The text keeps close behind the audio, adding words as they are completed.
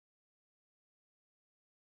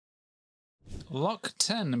Lock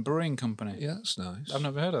 10 Brewing Company. Yeah, that's nice. I've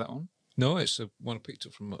never heard of that one. No, it's one I picked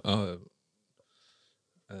up from Aldi.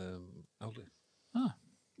 Oh,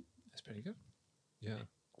 that's pretty good. Yeah.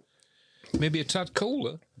 Maybe a tad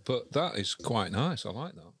cooler, but that is quite nice. I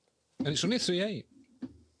like that. And it's only 3.8.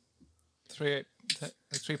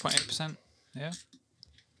 3.8%. Yeah.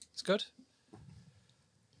 It's good.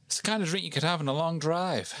 It's the kind of drink you could have on a long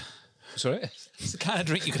drive. Sorry? It's the kind of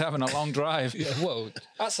drink you could have on a long drive. Yeah, well...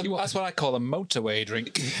 That's what I call a motorway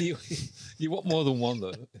drink. you want more than one,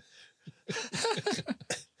 though.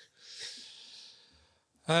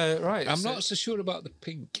 Right. I'm not so sure about the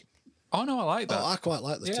pink. Oh, no, I like that. Oh, I quite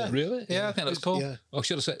like the Yeah. tin. Really? Yeah, I think that's cool. Yeah, Or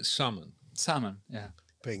should I say salmon? Salmon, yeah.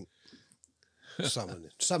 pink.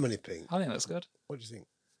 Salmony pink. I think that's good. What do you think?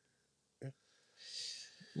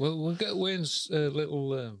 Well, we'll get Wayne's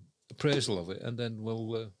little appraisal of it, and then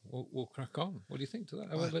we'll crack on. What do you think to that?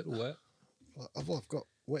 Have a little wet. Well, I've got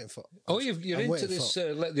waiting for. Oh, you're I'm into waiting this.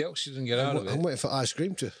 Let the oxygen get out of I'm it. waiting for ice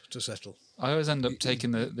cream to settle. I always end up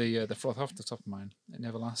taking the froth off the top of mine. It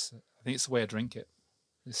never lasts. I think it's the way I drink it.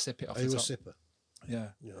 Just sip it off Are the you a top. sipper? Yeah.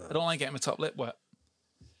 Yeah. I don't like getting my top lip wet.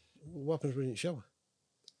 What happens when you shower?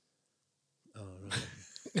 Oh, right.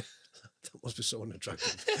 That must be so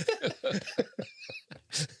unattractive.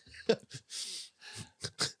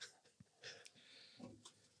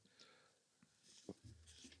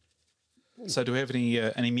 So, do we have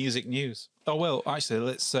any music news? Oh well, actually,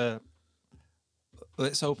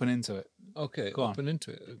 let's open into it. Okay, Go on. open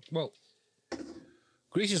into it. Well,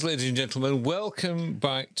 greetings, ladies and gentlemen. Welcome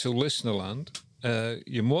back to Listenerland.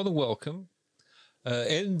 You're more than welcome.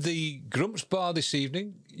 In the Grumps Bar this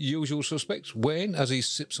evening, usual suspects, Wayne as he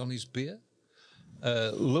sips on his beer.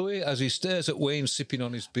 Louis as he stares at Wayne sipping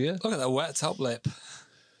on his beer. Look at that wet top lip.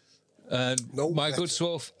 And No my better. good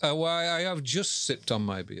self, why I have just sipped on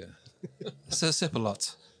my beer. Sir Sip a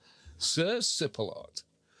lot. Sir Sip a lot.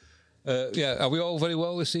 Yeah, are we all very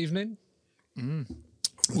well this evening? We've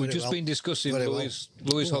Very just well. been discussing Very well.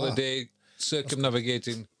 Louis' Oh, holiday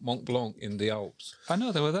circumnavigating Mont Blanc in the Alps. I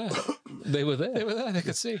know they were there. They were there. They were there. They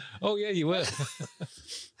could see. Oh, yeah, you were.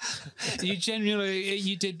 You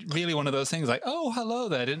did really one of those things like, oh, hello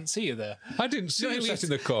there. Didn't see you there. I didn't see you sat in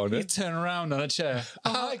the corner. You turn around on a chair.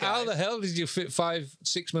 Oh, hi, How guys. the hell did you fit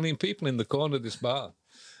 5-6 million people in the corner of this bar?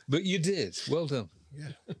 But you did. Well done.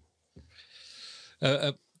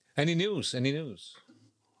 Yeah. Any news? Any news?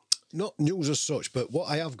 Not news as such, but what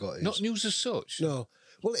I have got is... Not news as such. No.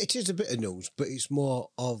 Well, it is a bit of news, but it's more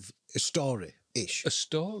of a story-ish. A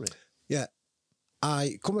story. Yeah.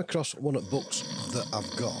 I come across one of the books that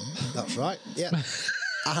I've got. That's right. Yeah.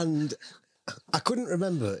 And I couldn't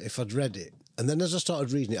remember if I'd read it. And then as I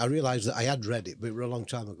started reading it, I realised that I had read it, but it was a long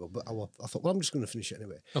time ago. But I thought, well, I'm just going to finish it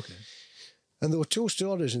anyway. Okay. And there were two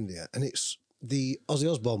stories in there, and it's the Ozzy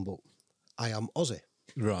Osbourne book, I Am Ozzy,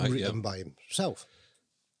 Right, written by himself.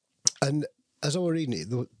 And as I was reading it,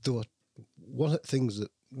 there were one of the things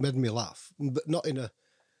that made me laugh, but not in a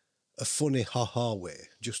funny ha-ha way,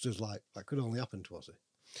 just as like that could only happen to Ozzy.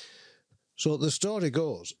 So the story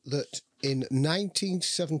goes that in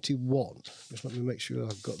 1971, just let me make sure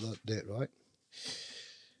I've got that date right,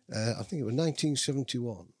 I think it was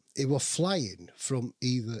 1971, he was flying from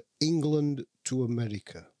either England to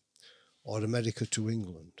America or America to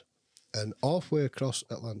England, and halfway across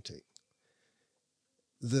Atlantic,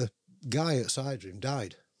 the guy outside him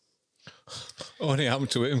died. Only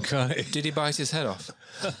happened to him, can't it? Did he bite his head off?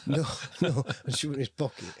 No, and shoot in his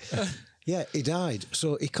pocket. Yeah, he died.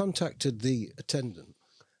 So he contacted the attendant.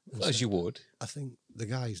 and As said, you would. I think the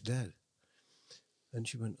guy's dead. And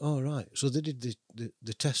she went, oh, right. So they did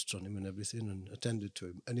the tests on him and everything and attended to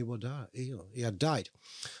him, and he would die. He had died.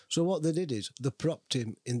 So what they did is they propped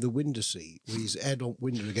him in the window seat with his head on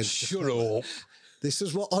window against the Shut pillar. up. This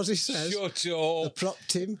is what Ozzy says. Shut They up.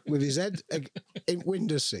 propped him with his head in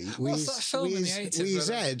window seat with What's that film in the 80s, with his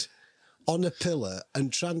brother? head on a pillar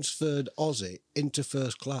and transferred Ozzy into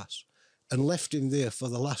first class and left him there for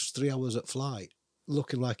the last 3 hours at flight,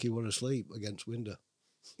 looking like he were asleep against window.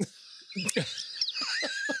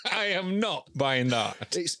 I am not buying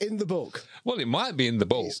that. It's in the book. Well, it might be in the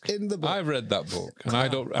book. It's in the book. I read that book, and I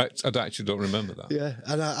actually don't remember that. Yeah,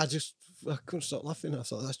 and I couldn't stop laughing. I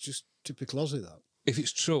thought that's just typical Ozzy. That If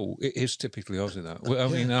it's true, it is typically Aussie. That. Well, I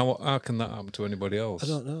mean, how can that happen to anybody else? I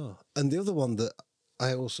don't know. And the other one that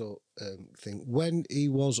I also think when he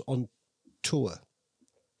was on tour,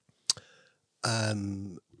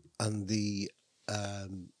 and the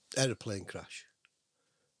aeroplane crash.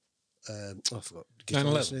 I forgot. the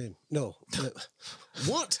guitarist's 9/11. name. No.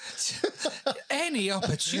 What? Any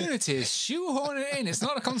opportunities, shoehorn it in. It's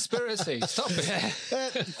not a conspiracy. Stop it.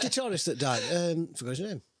 Guitarist that died. Forgot his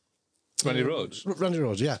name. Randy Rhodes. Randy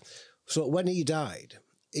Rhodes, yeah. So when he died,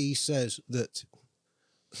 he says that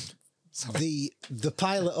the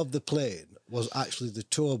pilot of the plane was actually the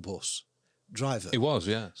tour bus driver. He was,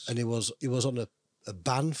 yes. And he was on a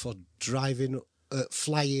ban for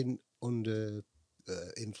flying under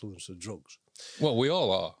influence of drugs. Well, we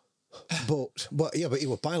all are. But he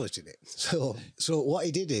was piloting it. So what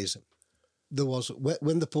he did is there was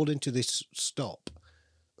when they pulled into this stop,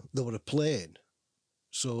 there was a plane.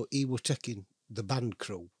 So he was taking the band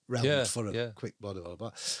crew round for a quick blah, blah,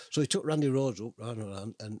 blah. So he took Randy Rhodes up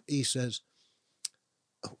round, and he says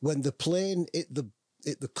when the plane hit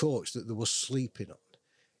the coach that they were sleeping on,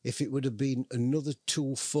 if it would have been another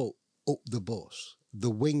 2 foot up the bus, the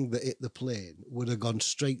wing that hit the plane would have gone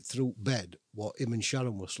straight through bed what him and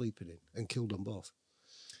Sharon were sleeping in and killed them both.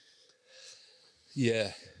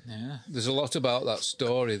 Yeah. There's a lot about that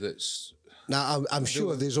story that's... Now, I'm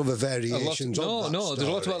sure there's other variations of that story. There's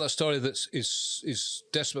a lot about that story that is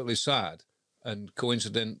desperately sad and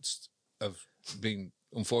coincidence of being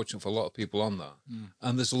unfortunate for a lot of people on that.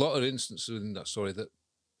 And there's a lot of instances in that story that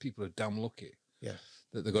people are damn lucky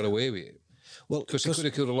that they got away with it. Well, because he could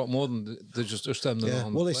have killed a lot more than just them on the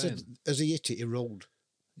plane. Well, they said as he hit it, he rolled.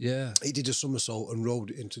 Yeah. He did a somersault and rolled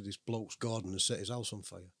it into this bloke's garden and set his house on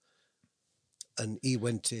fire. And he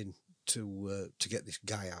went in to get this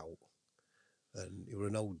guy out. And he was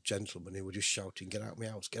an old gentleman. He was just shouting, "Get out of my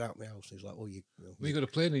house! Get out of my house!" And he's like, "Oh, you got a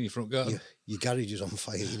plane in your front garden. Your garage is on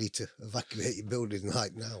fire. You need to evacuate your building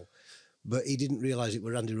like now." But he didn't realise it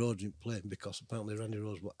was Randy Rhodes in plane because apparently Randy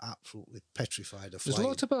Rhodes was absolutely petrified of flying. There's a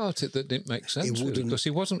lot about it that didn't make sense because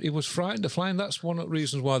he was frightened of flying. That's one of the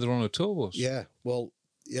reasons why they're on a tour bus. Yeah, well,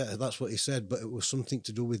 yeah, that's what he said. But it was something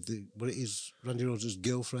to do with Randy Rhodes'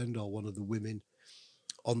 girlfriend or one of the women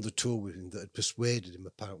on the tour with him that had persuaded him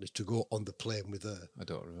apparently to go on the plane with her. I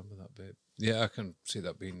don't remember that bit. Yeah, I can see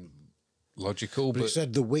that being logical. But he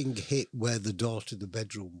said the wing hit where the door to the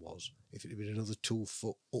bedroom was. If it had been another 2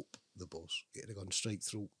 foot up the bus, it had gone straight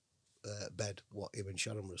through bed what him and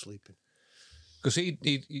Sharon were sleeping. Because he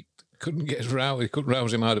couldn't get around. He couldn't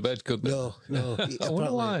rouse him out of bed, could they? No. I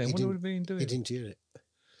wonder why. I wonder what he'd been doing. He didn't hear it.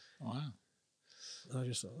 Wow. I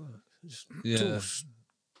just thought,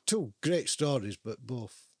 two great stories, but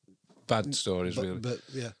both bad stories, really. But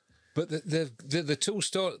yeah. But the two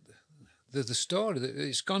stories, the story,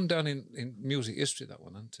 it's gone down in music history, that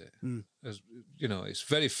one, hasn't it? As, you know, it's a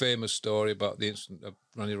very famous story about the incident of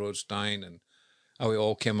Randy Rhodes dying and how it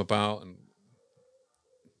all came about and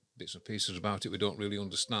bits and pieces about it we don't really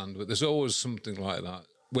understand. But there's always something like that.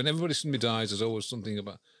 When everybody dies, there's always something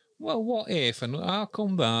about, well, what if, and how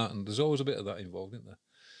come that? And there's always a bit of that involved, isn't there?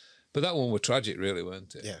 But that one was tragic, really,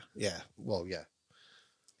 weren't it? Yeah. Well, yeah.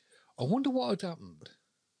 I wonder what had happened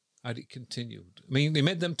had it continued. I mean, they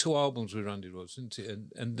made them 2 albums with Randy Rhodes, didn't it?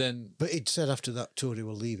 And then... But he'd said after that tour he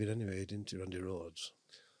was leaving anyway, didn't he, Randy Rhodes?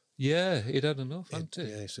 Yeah, he'd had enough, hadn't he?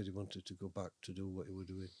 Yeah, he said he wanted to go back to do what he was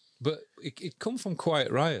doing. But it come from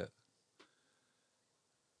Quiet Riot.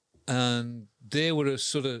 And they were a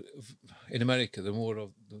sort of... In America, they're more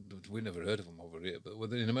of... We never heard of them over here, but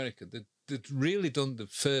in America, they'd really done the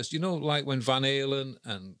first... You know, like when Van Halen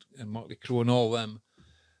and Motley Crue and all them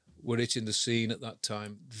were hitting the scene at that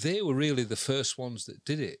time, they were really the first ones that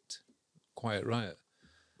did it, Quiet Riot.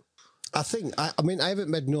 I think, I mean, I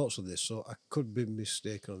haven't made notes of this, so I could be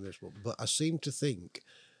mistaken on this one, but I seem to think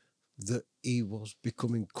that he was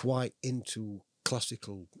becoming quite into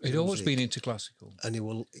classical He'd always been into classical. And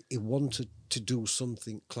he wanted to do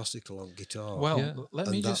something classical on guitar. Well, let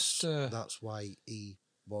me just... That's why he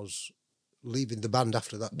was leaving the band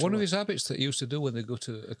after that tour. One of his habits that he used to do when they go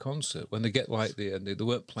to a concert, when they get like there and they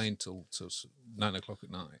weren't playing till 9 o'clock at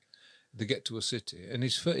night, they get to a city and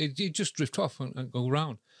he'd just drift off and go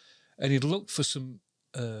round. And he'd look for some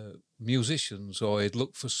musicians or he'd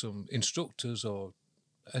look for some instructors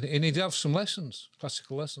and he'd have some lessons,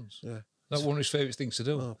 classical lessons. Yeah. That's one of his favourite things to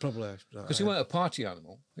do. Oh, probably. Because he weren't a party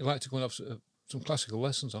animal. He liked to go and have some classical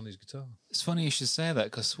lessons on his guitar. It's funny you should say that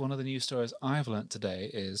because one of the news stories I've learnt today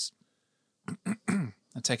is... I'm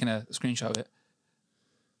taking a screenshot of it.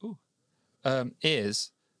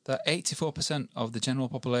 Is that 84% of the general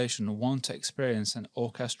population want to experience an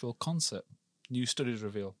orchestral concert. New studies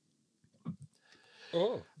reveal.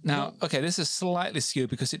 Oh. Now, okay, this is slightly skewed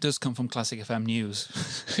because it does come from Classic FM News.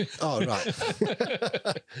 Oh, right.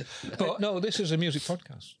 But no, this is a music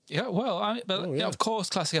podcast. Yeah, well, yeah, of course,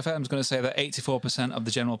 Classic FM is going to say that 84% of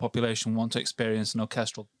the general population want to experience an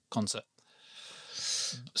orchestral concert.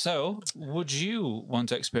 So, would you want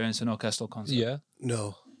to experience an orchestral concert? Yeah.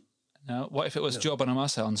 No. No. What if it was Joe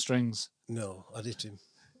Bonamassa on strings? No, I'd hit him.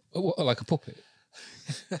 What, like a puppet?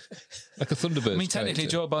 Like a Thunderbird. I mean, technically,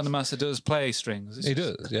 Joe Bonamassa does play strings. It's He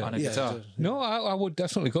just does, yeah. on a Yeah, guitar. he does. No, I would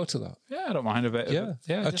definitely go to that. Yeah, I don't mind a bit. of Yeah. it.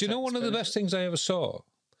 Yeah. Do you know one of the best things I ever saw?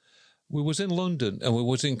 We was in London and we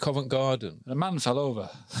was in Covent Garden A man fell over.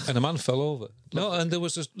 and a man fell over. No, and there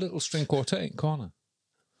was a little string quartet in corner.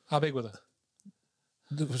 How big were they?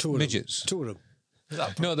 There was Two of them. midgets. Two of them.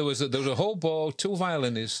 No, there was a hobo, two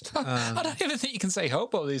violinists, I don't even think you can say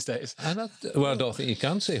hobo these days. and I don't think you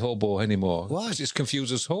can say hobo anymore. Why? 'Cause it's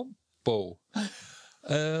confused as hobo.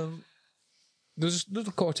 There was a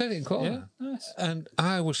little quartet in corner. Yeah, nice. And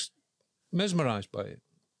I was mesmerised by it.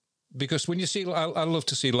 Because when you see, I love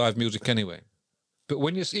to see live music anyway. But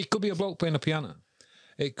when you see, it could be a bloke playing a piano.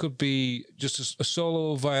 It could be just a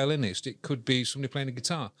solo violinist. It could be somebody playing a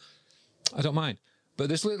guitar. I don't mind. But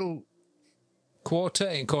this little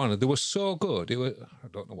quartet in corner, they were so good. I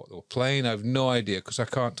don't know what they were playing. I have no idea because I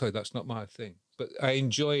can't tell you. That's not my thing. But I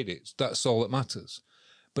enjoyed it. That's all that matters.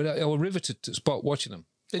 But I was riveted to spot watching them.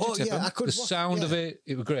 Did you tip him? I could The sound of it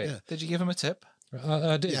was great. Yeah. Did you give him a tip?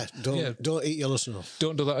 I did. Yeah, don't eat yellow snuff.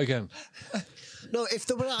 Don't do that again. No, if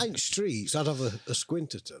they were out in streets, I'd have a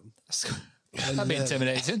squint at them. That'd be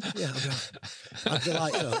intimidating. Yeah, I'd be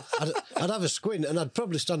like, I'd have a squint and I'd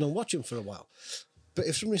probably stand and watch them for a while. But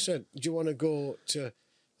if somebody said, "Do you want to go to,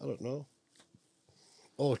 I don't know,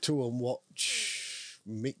 O2 and watch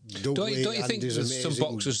Mick Dudley?" Don't you think his there's some amazing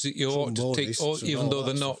boxes that you ought to tick, trombonists and even all though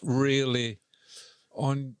that they're not stuff? really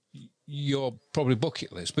on your probably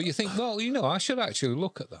bucket list? But you think, well, I should actually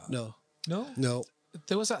look at that. No.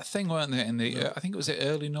 There was that thing, weren't there, in the I think it was the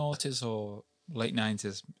early noughties or late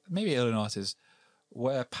 90s, maybe early noughties,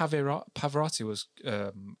 where Pavarotti was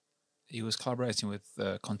he was collaborating with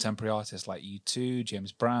contemporary artists like U2,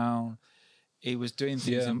 James Brown. He was doing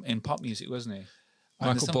things in pop music, wasn't he?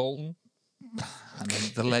 Michael Bolton, And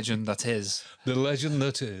the legend that is. the legend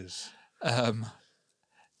that is.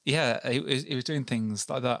 Yeah, he was doing things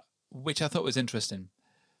like that, which I thought was interesting.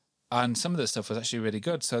 And some of the stuff was actually really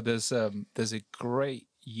good. So there's a great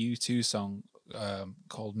U2 song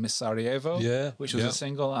called Miss Sarajevo, which was a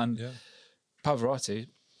single. And Pavarotti,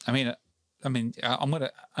 I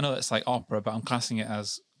know it's like opera, but I'm classing it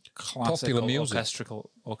as classical Popular music.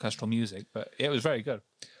 orchestral music. But it was very good.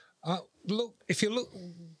 If you look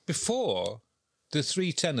before the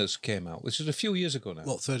Three Tenors came out, which is a few years ago now.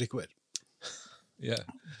 What, 30 quid? Yeah.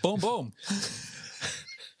 Boom, boom.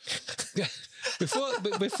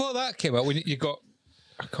 Before that came out, when you got,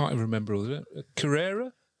 I can't even remember who was it,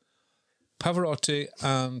 Carrera, Pavarotti,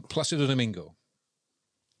 and Placido Domingo.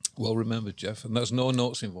 Well remembered, Jeff, and there's no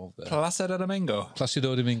notes involved there. Placido Domingo.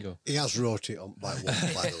 Placido Domingo. He has wrote it on by the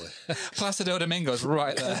way. Placido Domingo's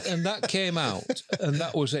right there. And that came out, and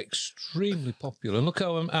that was extremely popular. And look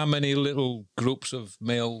how many little groups of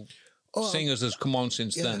male singers has come on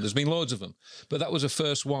since then. There's been loads of them, but that was the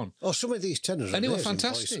first one. Oh, some of these tenors are And they were amazing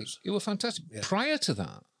fantastic. voices. It were fantastic. Yeah. Prior to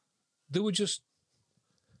that, they were just...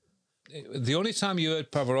 The only time you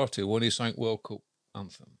heard Pavarotti when he sang World Cup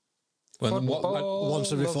anthem.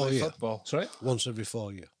 Once every 4 years. Football. Sorry? Once every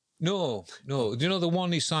 4 years. No. Do you know the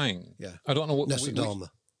one he sang? Yeah. I don't know what... Nessun Dorma.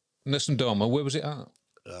 Nessun Dorma. Where was it at?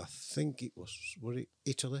 I think it was it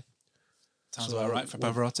Italy? Sounds about right for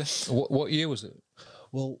Pavarotti. What year was it?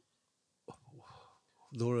 Well,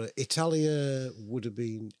 Italia would have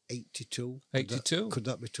been 82. 82? Could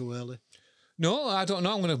that be too early? No, I don't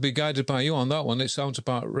know. I'm going to be guided by you on that one. It sounds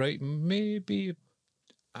about right. Maybe...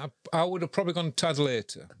 I would have probably gone a tad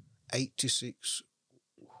later. 86.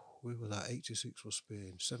 Where was that? 86 was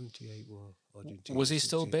Spain. 78 was Argentina. Was he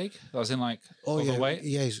still big? That was in like Oh, overweight?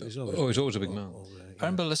 yeah, he's always Oh, he's always a big man. I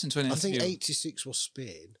remember listening to an I interview. think 86 was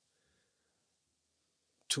Spain.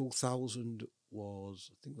 2000 was,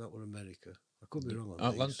 I think that were America. I could be wrong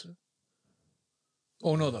on Atlanta? these.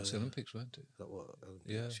 Oh, no, that's the Olympics, wasn't it? That was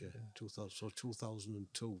Olympics, yeah. 2000, so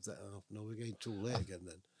 2002. No, we're getting too late again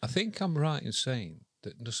then. I think I'm right in saying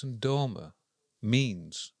that Nessun Dorma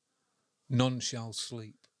means none shall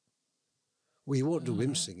sleep. Well, you won't do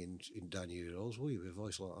him singing in Danny Heroes, will you, with a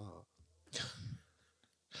voice like that?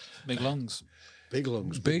 Big lungs. Big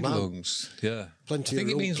lungs. Big man. lungs, yeah. Plenty I think of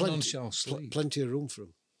it room, means plenty, none shall sleep. Plenty of room for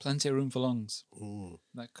him. Plenty of room for lungs.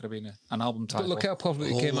 That could have been an album title. But look how popular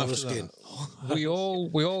it Whole came lot after of skin. that. We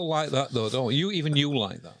all like that though, don't we? You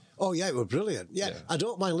like that. Oh, yeah, it was brilliant. Yeah, I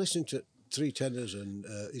don't mind listening to Three Tenors and,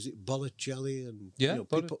 is it Botticelli? And, Yeah,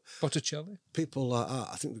 Botticelli. People like that,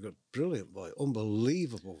 I think they've got brilliant voice,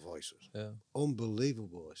 unbelievable voices. Yeah.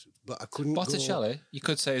 Unbelievable voices. But I couldn't Botticelli, you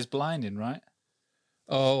could say, is blinding, right?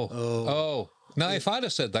 Oh. Now, if I'd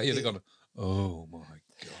have said that, you'd have gone, oh, my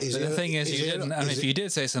Is But he the thing is, you he- didn't. And if you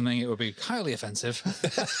did say something, it would be highly offensive.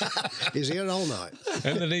 Is here all night?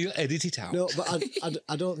 And then he'll edit it out. No, but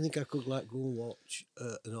I don't think I could like go and watch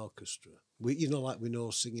an orchestra. We know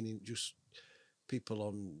singing in just people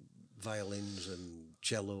on violins and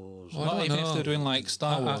cellos. Well, I Not don't even if know. they're doing like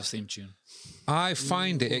Star Wars theme tune. I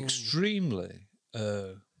find it extremely.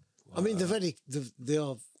 I mean, they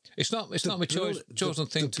are. It's not my chosen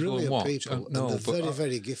thing to go and brilliant watch. people, No, and they're but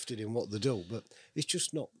very gifted in what they do. But it's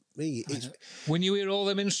just not me. when you hear all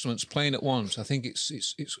them instruments playing at once, I think it's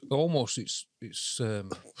almost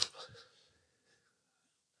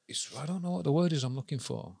I don't know what the word is I'm looking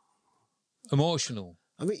for. Emotional.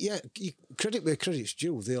 I mean, yeah, credit where credit's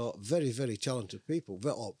due. They are very, very talented people. They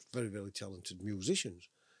are very, very talented musicians,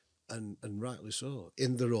 and rightly so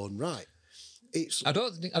in their own right. I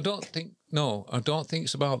don't think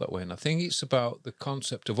it's about that way. And I think it's about the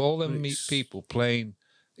concept of all them people playing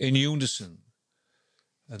in unison,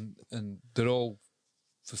 and they're all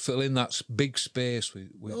fulfilling that big space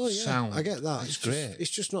with sound. I get that. It's great. It's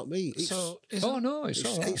just not me. It's all right.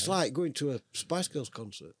 it's like going to a Spice Girls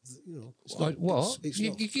concert. You know, it's Like, what? It's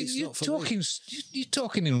you're not for me.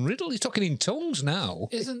 talking in riddle. You're talking in tongues now.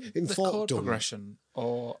 Isn't In the folk chord tongue. progression,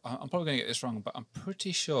 or I'm probably going to get this wrong, but I'm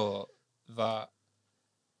pretty sure that,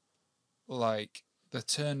 like, the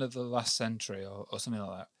turn of the last century or something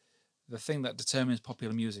like that, the thing that determines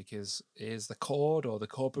popular music is the chord or the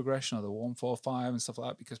chord progression or the 1-4-5 and stuff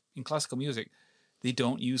like that. Because in classical music, they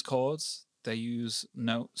don't use chords; they use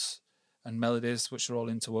notes and melodies, which are all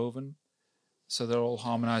interwoven. So they're all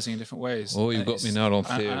harmonizing in different ways. Oh, you've And got me it's- now on and-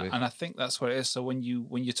 theory. And I think that's what it is. So when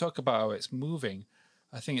you talk about how it's moving,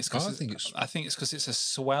 I think it's because I think it's a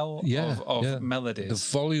swell Yeah, of yeah. melodies.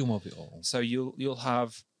 The volume of it all. So you'll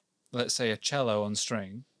have, let's say, a cello on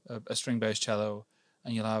string, a string-based cello,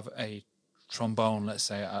 and you'll have a trombone. Let's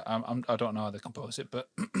say I don't know how they compose it, but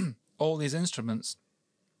all these instruments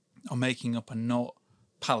are making up a note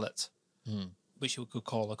palette, which you could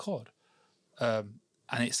call a chord, and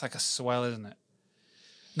it's like a swell, isn't it?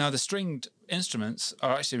 Now the stringed instruments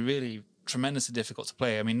are actually really tremendously difficult to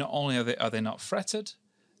play. I mean, not only are they not fretted,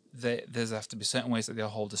 there's have to be certain ways that they'll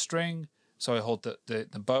hold the string. So I hold the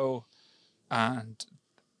bow, and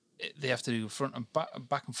they have to do front and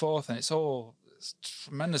back and forth, and it's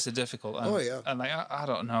tremendously difficult. And, and like I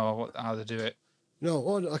don't know how they do it. No,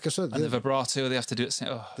 like I said, And the vibrato, they have to do it.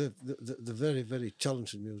 they're very, very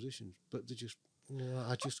talented musicians, but they just. No,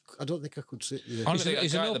 I don't think I could sit there. Honestly, a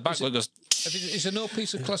guy at the back goes. Is there no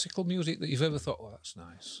piece of classical music that you've ever thought, "Oh, that's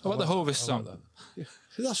nice"? What about the Hovis song? that.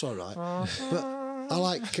 That's all right. But I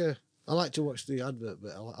like to watch the advert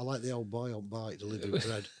bit. I like the old boy on bike delivering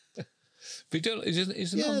bread. But you don't,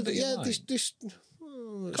 isn't none that you like? This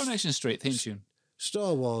Coronation Street theme tune.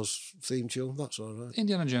 Star Wars theme tune. That's all right.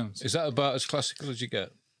 Indiana Jones. Is that about as classical as you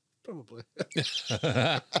get? Probably.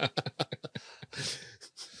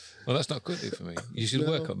 Well, that's not good for me. You should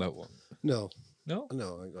work on that one. No, No? I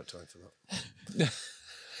ain't got time for that.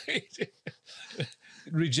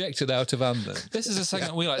 Rejected out of hand then. This is a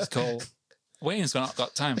segment we like to call. Wayne's not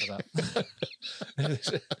got time for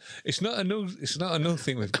that. It's not a new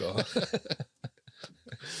thing we've got.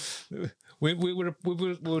 we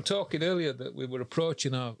were talking earlier that we were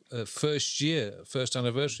approaching our first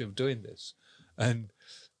anniversary of doing this, and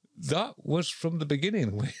that was from the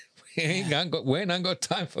beginning. Wayne ain't got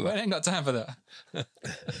time for that. Wayne ain't got time for that.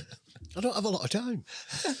 I don't have a lot of time.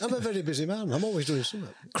 I'm a very busy man. I'm always doing something.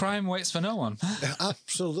 Crime waits for no one.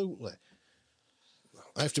 Absolutely.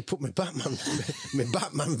 I have to put my Batman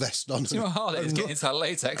vest on. You know how hard it is getting into that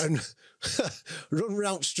latex. And run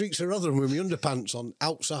round streets of Rotherham with my underpants on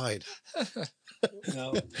outside.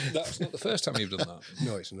 No, that's not the first time you've done that.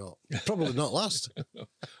 No, it's not. Probably not last. Well,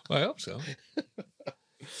 I hope so.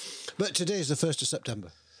 But today is the 1st of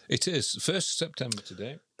September. It is 1st of September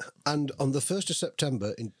today. And on the 1st of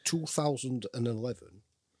September in 2011,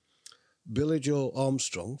 Billy Joe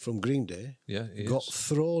Armstrong from Green Day got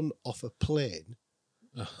thrown off a plane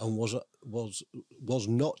and was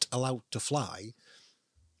not allowed to fly.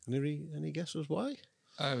 Any guesses why?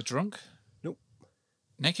 Drunk? Nope.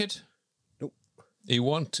 Naked? Nope. He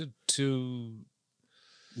wanted to.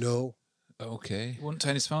 No. Okay. He wouldn't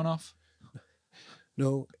turn his phone off?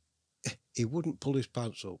 No. He wouldn't pull his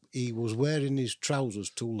pants up. He was wearing his trousers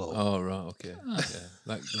too low. Oh, right, okay.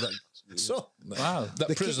 Yeah. Wow.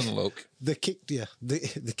 That prison look. They kicked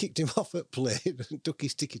him off at plane and took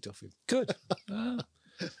his ticket off him. Good.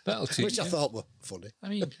 That'll teach Which I you. thought were funny. I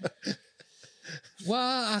mean,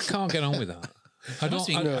 Well, I can't get on with that. I must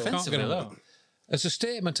be can't offensive, get on with though. that. As a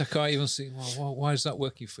statement, I can't even see, well, why is that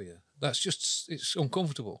working for you? That's just, it's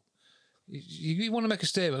uncomfortable. You want to make a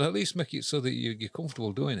statement, at least make it so that you're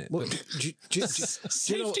comfortable doing it. Well, But do you know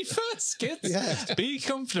Safety first, kids. Yeah. Be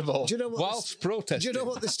comfortable. do you know what whilst do protesting. you know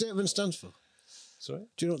what the statement stands for? Sorry?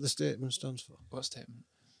 Do you know what the statement stands for? What statement?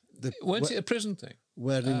 Weren't it a prison thing?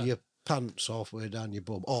 Wearing your pants halfway down your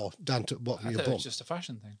bum, or down to the bottom I of your thought it bum. was just a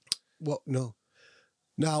fashion thing. What? No.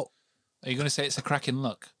 Now Are you going to say it's a cracking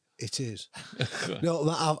look? it is. No,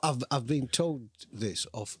 I've been told this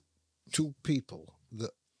of two people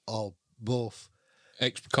that are both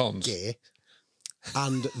Ex-cons. gay,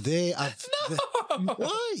 and they have.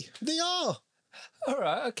 Why? They are, All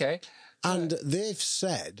right, okay. and they've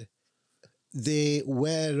said they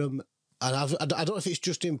wear them. And I don't know if it's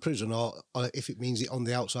just in prison or if it means it on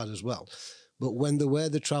the outside as well. But when they wear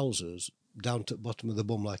the trousers down to the bottom of the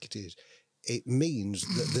bum like it is, it means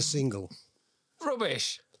that they're single.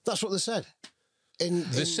 Rubbish. That's what they said.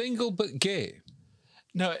 They're single but gay.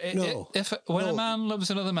 No, No. If when No. a man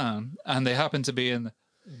loves another man and they happen to be in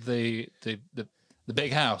the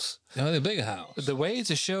big house, No, the big house. the way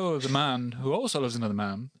to show the man who also loves another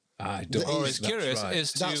man I don't or know. is curious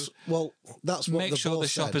is to that's what make they sure both the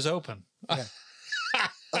shop said is open.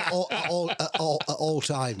 at all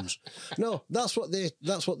times. No, that's what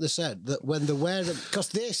they said, that when they wear them, because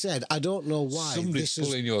they said, I don't know why Somebody's this is.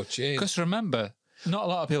 pulling your chain. Because remember, not a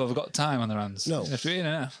lot of people have got time on their hands. No. If you're in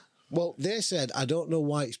and out. Well, they said, I don't know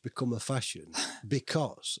why it's become a fashion,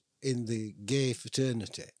 because in the gay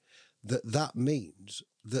fraternity, that means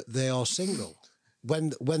that they are single.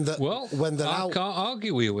 When they're I out, can't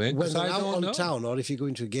argue with you, Wayne, when because they're I out don't on know. town, or if you go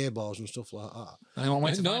into gay bars and stuff like that. Anyone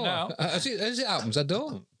wait to No, find out? as it happens, I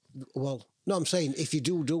don't. Well, no, I'm saying if you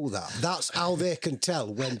do that, that's how they can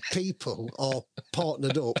tell when people are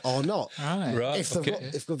partnered up or not. Right. Right.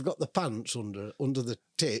 If they've got the pants under the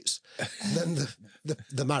tits, then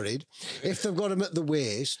they're married. If they've got them at the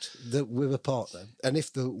waist, they're with a partner, and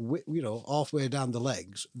if they're halfway down the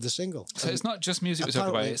legs, they're single. So it's not just music we're talking about,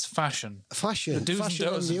 apparently- it's fashion. Fashion, The do's and fashion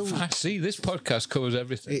and don'ts of music. fashion. See, this podcast covers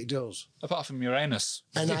everything. It does. Apart from Uranus.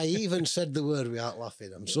 And I even said the word without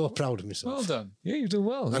laughing. I'm so proud of myself. Well done. Yeah, you've done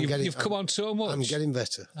well. You've come on so much. I'm getting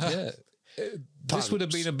better. Yeah. This would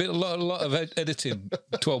have been a lot of editing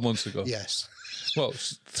 12 months ago. Yes, Well,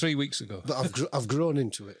 3 weeks ago. but I've grown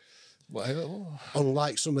into it. Whatever.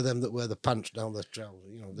 Unlike some of them that wear the pants down their trousers,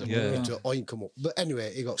 they wear it to oink them up. But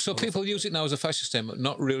anyway, it got So people use it now as a fashion statement,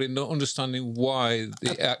 not understanding why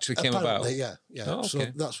it actually came about. Apparently, yeah. Oh, So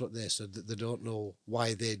okay. that's what they said, that they don't know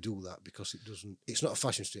why they do that, because it's not a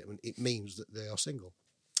fashion statement. It means that they are single.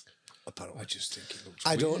 Apparently. I just think it looks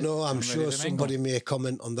I don't weird. know. I'm ready sure to somebody may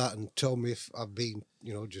comment on that and tell me if I've been,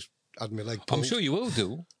 just had my leg pulled. I'm sure you will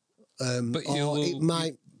do. But you or will, it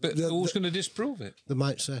might. But who's going to disprove it? They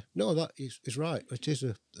might say, no, that is right. It is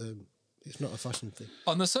it's not a fashion thing.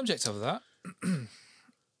 On the subject of that,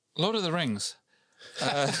 Lord of the Rings.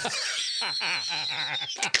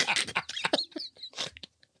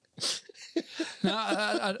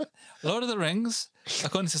 Lord of the Rings,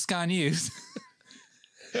 according to Sky News,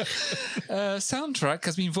 soundtrack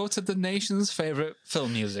has been voted the nation's favourite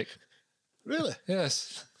film music. Really?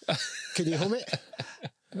 Yes. Can you hum it?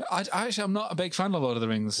 I'm not a big fan of Lord of the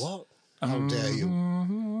Rings. What? How dare you?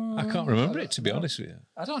 I can't remember it, to be honest with you.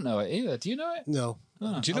 I don't know it either. Do you know it? No.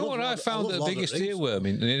 Do you know love what I Lord- found love the Lord of biggest the Rings. earworm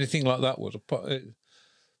in anything like that was?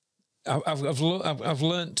 I've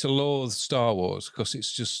learnt to loathe Star Wars because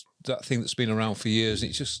it's just that thing that's been around for years.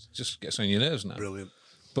 And it just gets on your nerves now. Brilliant.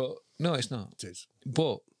 But no, it's not. It is.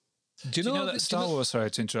 But do you know, that Star Wars? Sorry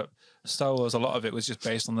to interrupt. Star Wars. A lot of it was just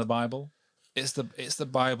based on the Bible. It's the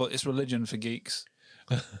Bible. It's religion for geeks.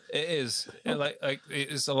 It is.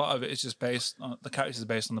 It's a lot of it is just based on the characters are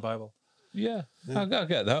based on the Bible. Yeah, I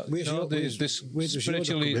get that. Where's You know, your- this where's your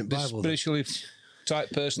spiritually, document this Bible then? spiritually type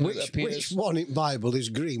person that Which appears. one in Bible is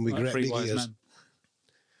green with Like great Three big Wise ears? Men.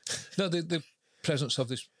 No, the presence of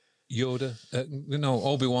this Yoda,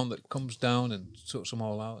 Obi-Wan that comes down and sorts them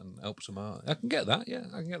all out and helps them out. I can get that, yeah,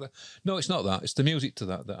 I can get that. No, it's not that. It's the music to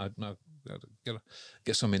that I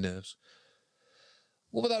gets on my nerves.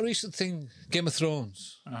 What about that recent thing, Game of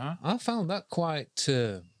Thrones? Uh-huh. I found that quite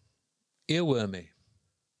earwormy.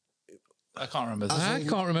 I can't remember. I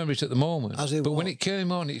can't remember it at the moment. As in But when what? it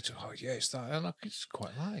came on, it's that. And it's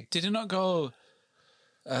quite like. Did it not go?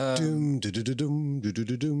 Doom, do do do doom, do do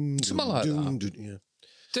do doom, Something like doom, that. yeah.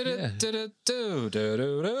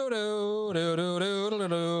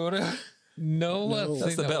 No, I think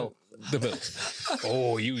That's the that bell. The bill.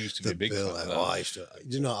 Oh, you used to be a big Bill, fan of that. I used to,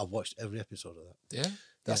 I've watched every episode of that. Yeah,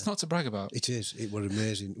 that's not to brag about. It is. It was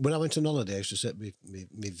amazing. When I went on holiday, I used to set my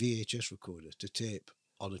VHS recorder to tape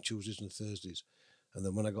on a Tuesdays and Thursdays, and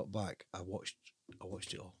then when I got back, I watched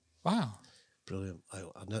it all. Wow. Brilliant. I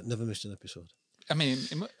never missed an episode. I mean,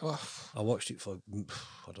 I watched it for,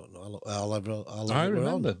 I don't know, I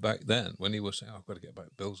remember back then when he was saying, I've got to get back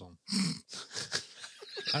Bills on.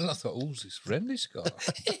 And I thought, who's this friendly Scott?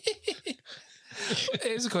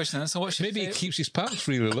 here's a question then. So Maybe he keeps his pants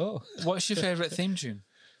really low. what's your favourite theme tune?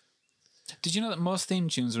 Did you know that most theme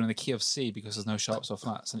tunes are in the key of C because there's no sharps or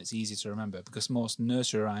flats and it's easy to remember because most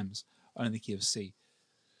nursery rhymes are in the key of C?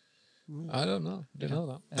 I don't know. Didn't know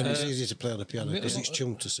that. And it's easy to play on the piano because it's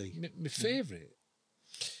tuned to C. My favourite?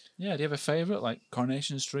 Yeah, do you have a favourite like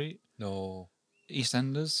Coronation Street, No.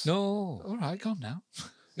 EastEnders? No. All right, go on now.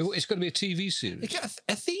 It's got to be a TV series. You get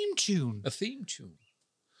a theme tune. A theme tune.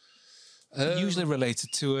 Usually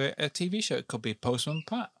related to a TV show. It could be Postman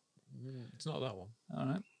Pat. It's not that one. All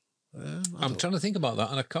right. I'm trying to think about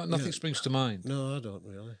that, and I can't. Nothing springs to mind. No, I don't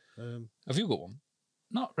really. Have you got one?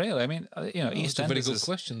 Not really. I mean, EastEnders. That's a very good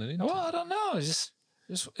question, then. Isn't it? Well, I don't know. It's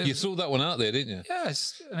just You threw that one out there, didn't you?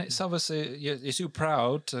 yes, and it's obviously you're too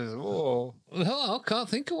proud to. Oh, No, I can't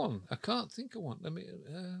think of one. Let me.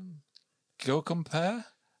 go compare.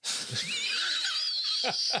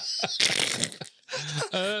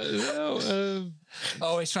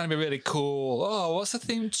 Oh, he's trying to be really cool. Oh, what's the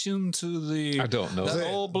theme tune to the? I don't know. The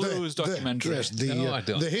All Blues documentary. Yes, No, I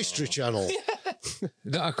don't the know. History Channel.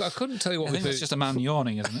 No, I couldn't tell you what I my think it's favourite. just a man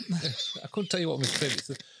yawning, isn't it? I couldn't tell you what my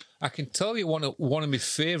favourite. I can tell you one of my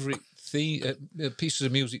favourite pieces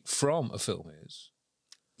of music from a film is.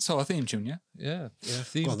 So a theme tune, yeah. Yeah,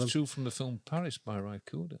 theme Go on, then. tune from the film Paris by Ry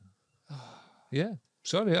Cooder. Yeah,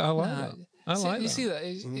 sorry, I like that. I like you that. see that?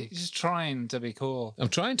 He's just trying to be cool. I'm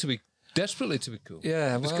trying to be desperately to be cool.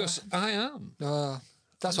 Yeah, well, because I am.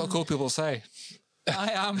 that's what cool people say.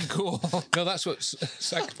 I am cool. No, that's what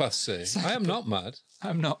psychopaths say. I am not mad.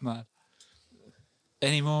 I'm not mad.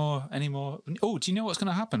 Any more? Oh, do you know what's going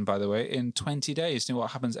to happen, by the way, in 20 days? Do you know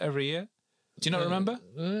what happens every year? Do you not remember?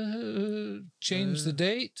 Change the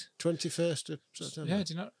date. 21st of September. Yeah,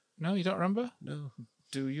 do you not? No, you don't remember? No.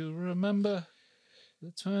 Do you remember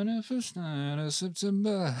the 21st night of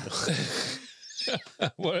September?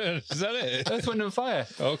 What is that? It? Earth, Wind and Fire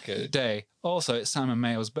Okay. Day. Also, it's Simon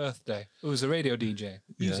Mayo's birthday. Who's a radio DJ.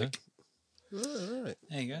 Music. Oh, right.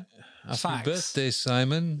 There you go. Happy Facts. birthday,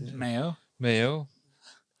 Simon Mayo. Mayo.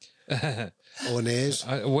 Onays.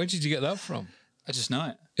 Where did you get that from? I just know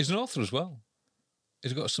it. He's an author as well.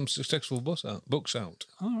 He's got some successful books out.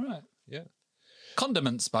 All right. Yeah.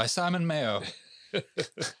 Condiments by Simon Mayo.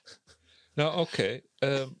 Now, okay.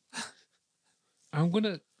 I'm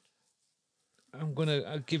gonna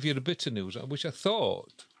give you a bit of news, which I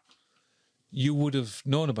thought you would have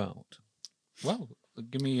known about. Well,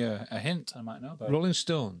 give me a hint. I might know about it. Rolling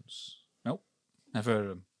Stones. Nope. Never heard of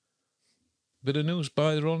them. Bit of news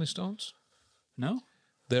by the Rolling Stones. No?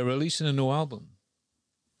 They're releasing a new album.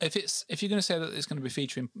 If you're going to say that it's going to be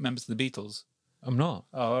featuring members of the Beatles, I'm not.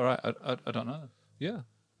 oh, all right. I don't know. Yeah.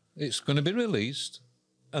 It's going to be released,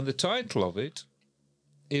 and the title of it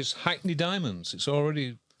is Hackney Diamonds. It's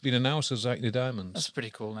already been announced as Hackney Diamonds. That's a pretty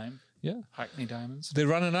cool name. Yeah. Hackney Diamonds. They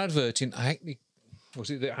ran an advert in Hackney, was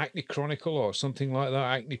it the Hackney Chronicle or something like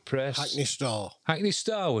that? Hackney Press. Hackney Star. Hackney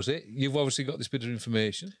Star, was it? You've obviously got this bit of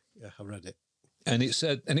information. Yeah, I read it. And it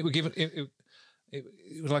said, and it was given, it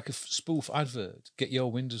was like a spoof advert. Get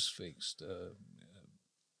your windows fixed.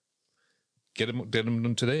 Get them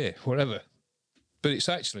done today, whatever. But it's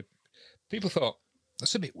actually, people thought,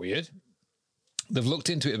 that's a bit weird. They've looked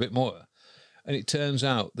into it a bit more. And it turns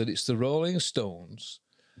out that it's the Rolling Stones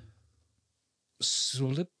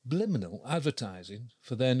subliminal advertising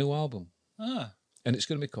for their new album. Ah, And it's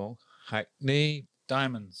going to be called Hackney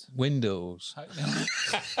Diamonds. Windows. Hackney.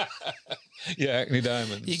 Yeah, Hackney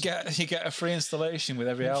Diamonds. You get a free installation with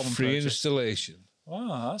every album free purchase. installation.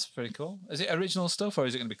 Wow, that's pretty cool. Is it original stuff or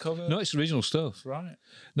is it going to be covered? No, it's original stuff. Right.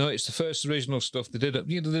 No, it's the first original stuff. They did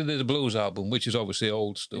a blues album, which is obviously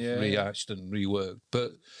old stuff, Yeah, rehashed and reworked.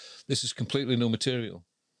 But this is completely new material.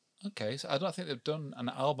 Okay, so I don't think they've done an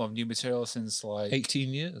album of new material since like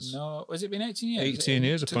 18 years. No, has it been 18 years? 18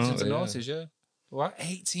 years, Since apparently, the yeah. noughties, yeah. Wow,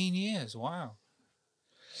 18 years. Wow.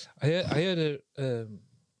 I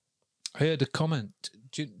heard a comment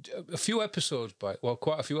a few episodes back. Well,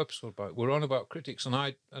 quite a few episodes back. We're on about critics, and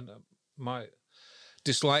my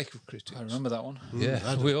dislike of critics. I remember that one.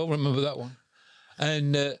 Yeah, we all remember that one.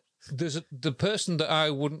 And there's the person that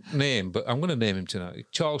I wouldn't name, but I'm going to name him tonight,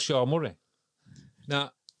 Charles Shaw Murray.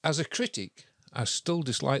 Now, as a critic, I still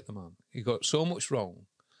dislike the man. He got so much wrong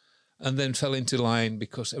and then fell into line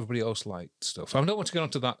because everybody else liked stuff. I don't want to get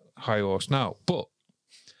onto that high horse now, but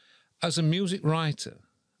as a music writer,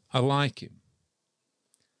 I like him.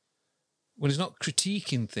 When he's not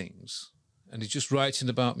critiquing things and he's just writing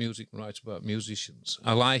about music and writing about musicians.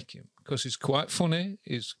 I like him because he's quite funny.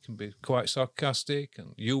 He can be quite sarcastic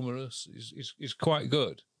and humorous. He's quite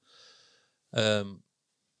good. So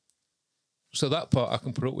that part I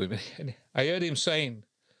can put up with. And I heard him saying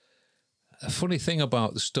a funny thing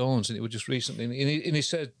about the Stones, and it was just recently, and he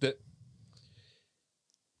said that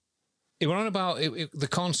he went on about the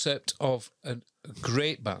concept of a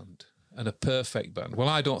great band and a perfect band. Well,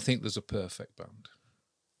 I don't think there's a perfect band.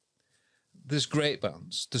 There's great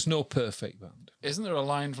bands. There's no perfect band. Isn't there a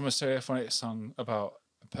line from a Stereophonics song about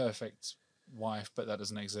a perfect wife, but that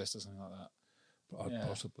doesn't exist or something like that? Yeah.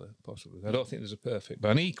 Possibly. I don't think there's a perfect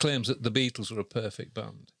band. He claims that the Beatles are a perfect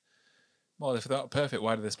band. Well, if they're not perfect,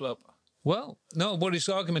 why did they split up? Well, no, what his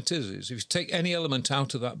argument is if you take any element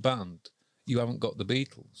out of that band, you haven't got the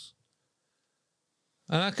Beatles.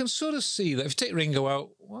 And I can sort of see that. If you take Ringo out,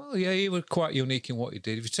 well, yeah, he was quite unique in what he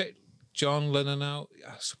did. If you take John Lennon out,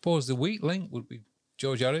 I suppose the weak link would be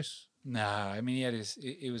George Harris. Nah, I mean,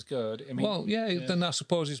 he was good. I mean, well, yeah, then I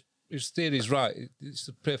suppose his theory's right. It's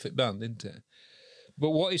the perfect band, isn't it? But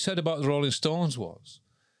what he said about the Rolling Stones was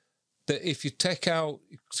that if you keep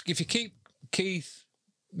Keith,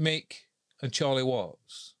 Mick and Charlie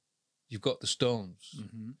Watts, you've got the Stones.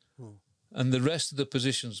 Mm-hmm. And the rest of the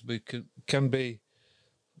positions can be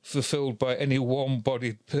fulfilled by any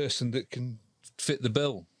warm-bodied person that can fit the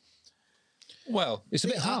bill. Well, it's a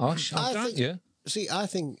bit harsh, I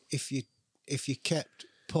think if you kept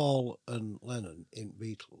Paul and Lennon in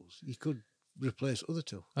Beatles, you could replace other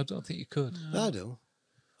two. I don't think you could. No.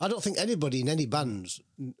 I don't think anybody in any band's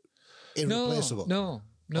irreplaceable. No,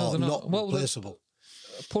 they're not. Replaceable.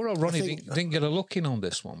 Poor old Ronnie didn't get a look in on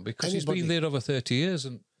this one because he's been there over 30 years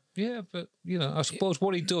and yeah, but, I suppose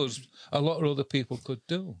what he does, a lot of other people could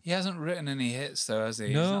do. He hasn't written any hits, though, has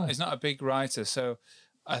he? No. He's not a big writer. So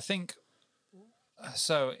I think,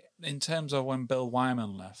 in terms of when Bill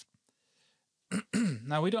Wyman left,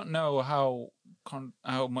 now we don't know how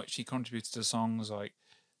much he contributed to songs, like,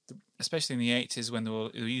 especially in the 80s when they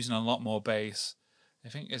were using a lot more bass. I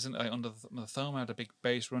think, isn't like Under the Thumb had a big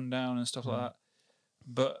bass rundown and stuff like that.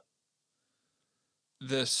 But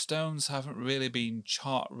the Stones haven't really been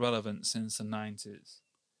chart relevant since the 90s.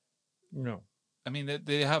 No. I mean,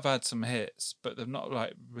 they have had some hits, but they've not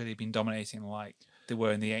really been dominating like they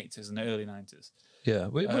were in the 80s and the early 90s. Yeah,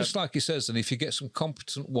 but it's like he says, and if you get some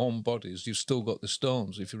competent warm bodies, you've still got the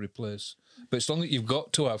Stones if you replace. But it's long that you've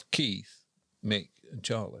got to have Keith, Mick and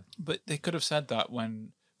Charlie. But they could have said that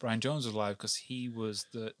when Brian Jones was alive because he was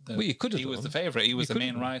the favourite. He was the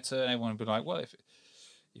main writer, and everyone would be like, well,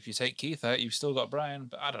 if you take Keith out, you've still got Brian.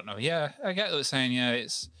 But I don't know. Yeah, I get what they're saying. Yeah,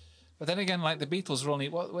 it's. But then again, like the Beatles were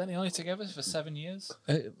weren't they only together for 7 years?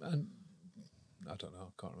 I don't know.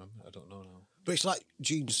 I can't remember. I don't know now. But it's like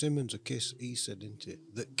Gene Simmons of Kiss. He said, didn't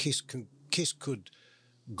it, that Kiss could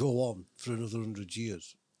go on for another 100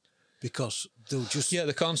 years because they'll just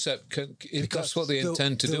the concept that's what they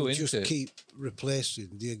intend to do. They'll just keep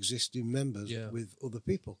replacing the existing members with other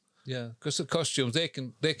people. Yeah, because the costumes they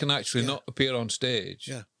can actually not appear on stage.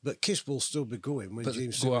 Yeah, but Kiss will still be going when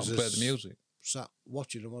Gene Simmons go out and play the music. Sat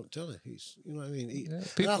watching them on telly. He's, you know what I mean.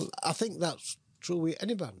 I think that's true with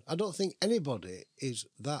any band. I don't think anybody is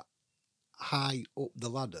that high up the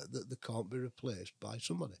ladder that they can't be replaced by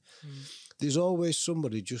somebody. There's always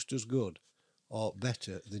somebody just as good or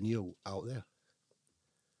better than you out there.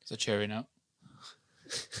 It's a cheery note.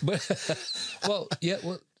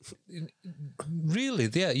 Really,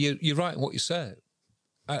 you're right in what you said.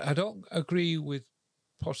 I don't agree with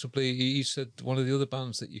possibly, he said one of the other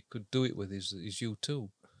bands that you could do it with is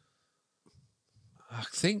U2. I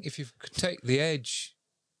think if you could take The Edge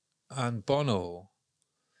and Bono,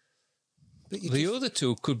 the other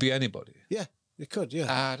two could be anybody. Yeah, they could,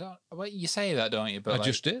 yeah. Well, you say that, don't you? But I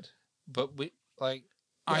just did. But I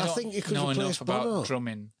think you could know enough about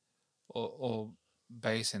drumming or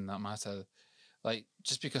bass in that matter. Like,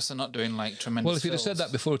 just because they're not doing like tremendous. Well, if you'd have said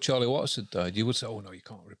that before Charlie Watts had died, you would say, "Oh no, you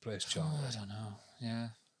can't replace Charlie." Oh, I don't know. Yeah,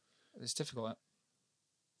 it's difficult.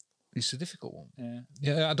 It's a difficult one.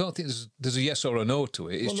 Yeah. I don't think there's a yes or a no to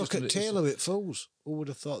it. Well, look at Taylor with Fools. Who would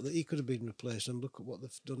have thought that he could have been replaced? And look at what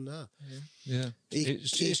they've done now. Yeah,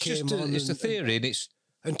 it's a theory,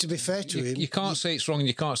 and to be fair to him, you can't say it's wrong and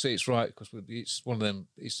you can't say it's right because it's one of them.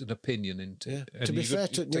 It's an opinion, isn't it? Yeah. To be fair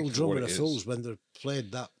to Neil Drummond of Fools, when they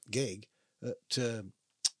played that gig at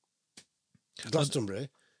Glastonbury,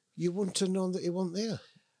 you wouldn't have known that he wasn't there.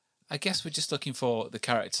 I guess we're just looking for the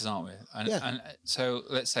characters, aren't we? And so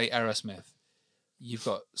let's say Aerosmith. You've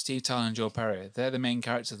got Steve Tyler and Joe Perry. They're the main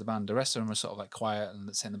characters of the band. The rest of them are sort of like quiet and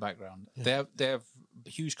let's say in the background. Yeah. They have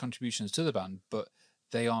huge contributions to the band, but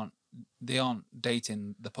they aren't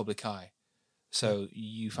dating the public eye. So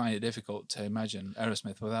you find it difficult to imagine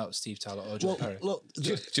Aerosmith without Steve Tyler or Joe Perry. Look,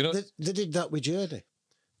 Do you know? they did that with Journey,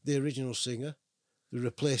 the original singer. They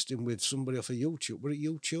replaced him with somebody off of YouTube. Were it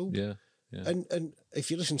YouTube? Yeah, yeah. And if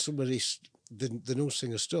you listen to somebody's the new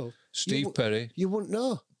singer stuff, Steve Perry you wouldn't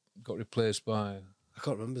know. got replaced by. I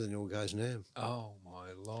can't remember the new guy's name. Oh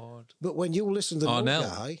my lord! But when you listen to the new Arnell.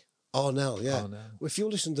 guy, Arnell, yeah. Arnell. If you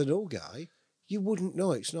listen to the new guy, you wouldn't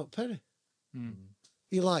know it's not Perry.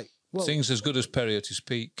 You're like, well, Sings as good as Perry at his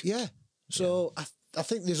peak. yeah. So I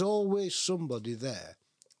think there's always somebody there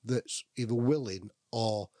that's either willing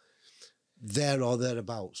or there or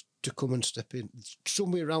thereabouts to come and step in.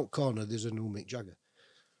 Somewhere around corner, there's a new Mick Jagger.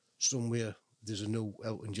 Somewhere there's a new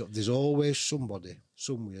Elton John. There's always somebody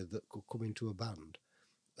somewhere that could come into a band,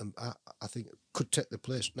 and I think could take the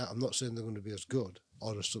place. Now, I'm not saying they're going to be as good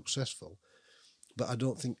or as successful, but I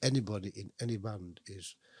don't think anybody in any band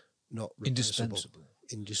is not replaceable.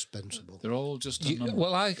 Indispensable. They're all just a number.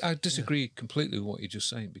 Well, I disagree completely with what you're just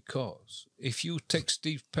saying, because if you take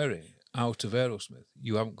Steve Perry out of Aerosmith,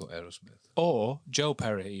 you haven't got Aerosmith. Or Joe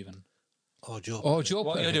Perry, even. Or Joe. Or Joe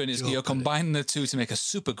What Perry. you're doing is Joe you're Perry. combining the two to make a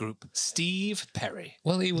super group. Steve Perry.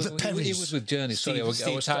 Well, he was The Perrys. he was with Journey. Sorry,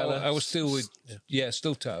 Steve Tyler. I was still with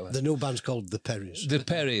still Tyler. The new band's called The Perrys. The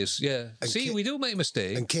Perrys, yeah. And See, Kate- we do make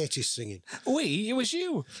mistakes. And Katie's singing. It was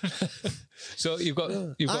you. So you've got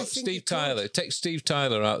I think Steve you could. Tyler. Take Steve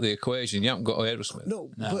Tyler out of the equation. You haven't got Aerosmith. No.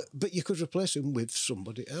 But you could replace him with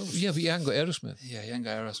somebody else. Yeah, but you haven't got Aerosmith. Yeah, you ain't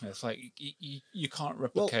got Aerosmith. Like, you can't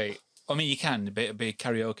replicate. I mean, you can, a bit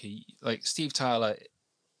karaoke. Like, Steve Tyler,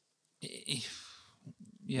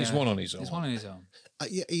 yeah, He's one on his own. He's one on his own.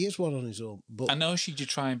 Yeah, he is one on his own. But I know, should you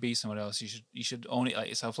try and be someone else, you should own it like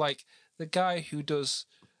yourself. Like the guy who does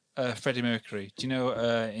Freddie Mercury. Do you know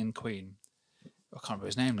in Queen? I can't remember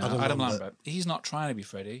his name now. Adam Lambert. He's not trying to be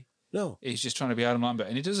Freddie. no, He's just trying to be Adam Lambert,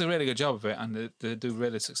 and he does a really good job of it. And they do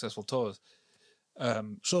really successful tours.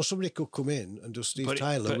 so somebody could come in and do Steve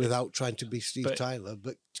Tyler without trying to be Steve Tyler,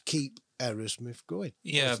 but keep Aerosmith going.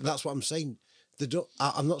 Yeah, that's what I'm saying. They don't.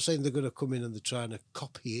 I'm not saying they're going to come in and they're trying to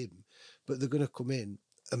copy him, but they're going to come in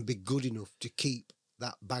and be good enough to keep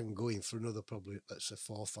that band going for another, probably, let's say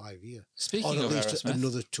 4 or 5 years. Speaking or at of least Aerosmith,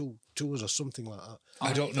 another two tours or something like that.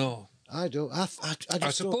 I don't know. I don't. I just I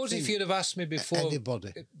suppose don't if think you'd have asked me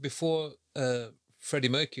before Freddie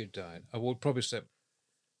Mercury died, I would probably say,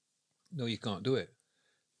 no, you can't do it.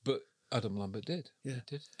 But Adam Lambert did. Yeah.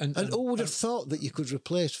 did. And who would have thought that you could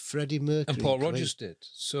replace Freddie Mercury? And Paul Rogers did.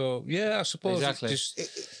 So, yeah, I suppose. Exactly.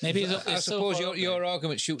 Just, Maybe I suppose your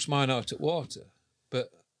argument shoots mine out at water. But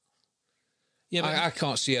yeah, but I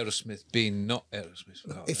can't see Aerosmith being not Aerosmith.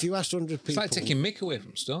 without If that. you asked 100 people... It's like taking Mick away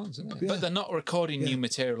from Stones, isn't it? but they're not recording new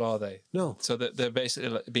material, are they? No. So that they're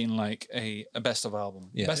basically being like a best of album,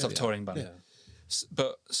 best of touring band. Yeah.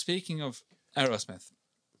 But speaking of Aerosmith,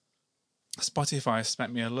 Spotify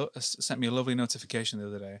sent me a lovely notification the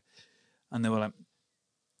other day, and they were like,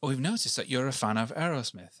 "Oh, we've noticed that you're a fan of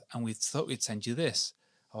Aerosmith, and we thought we'd send you this."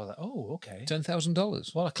 I was like, "Oh, okay."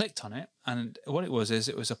 $10,000. Well, I clicked on it, and what it was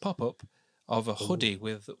a pop-up of a hoodie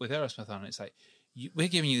with Aerosmith on it. It's like, we're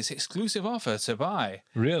giving you this exclusive offer to buy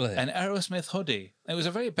Really? an Aerosmith hoodie. It was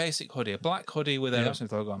a very basic hoodie, a black hoodie with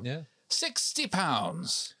Aerosmith logo on. Yeah.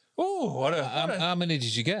 £60. Oh, what a... How many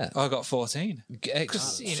did you get? I got 14.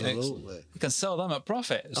 Excellent. Absolutely. You can sell them at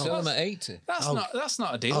profit. Sell them at 80. That's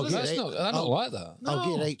not a deal, I'll is get it? I don't like that.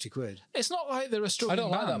 I'll get 80 quid. It's not like they're a I struggling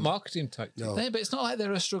don't like that band. marketing tactic. No. But it's not like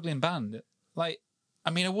they're a struggling band. Like, I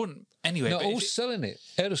mean, I wouldn't... Anyway, No, but who's selling it?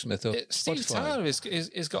 Aerosmith or Steve Spotify? Tyler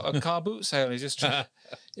is got a car boot sale. He's just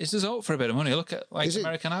it's just out for a bit of money. Look at Is it-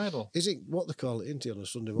 American Idol. Is it what they call it, isn't it, on a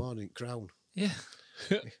Sunday morning? Crown. Yeah,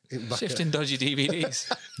 In back shifting dodgy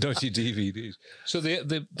DVDs. Dodgy DVDs. So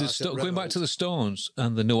That's it, going back to the Stones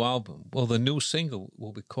and the new album, well, the new single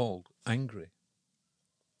will be called Angry.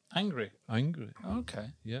 Angry. Angry. Okay.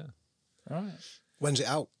 Yeah. All right. When's it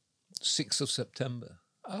out? 6th of September.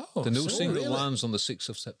 Oh, The new so single really? lands on the 6th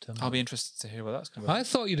of September. I'll be interested to hear what that's going to be. I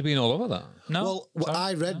thought you'd have been all over that. No. Well,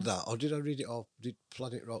 I read that, or did I read it, or did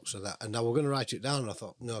Planet Rocks or that? And now we're going to write it down. And I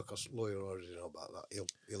thought, no, because Lawyer already know about that.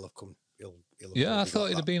 He'll have come. He'll have Yeah, I already thought got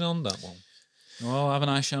you'd have that. been on that one. Well, haven't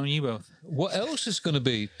I shown you both? What else is going to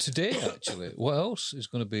be today, actually? What else is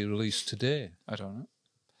going to be released today? I don't know.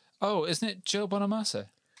 Oh, isn't it Joe Bonamassa?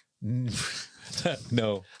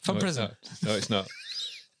 No. From no, prison. It's not. No, it's not.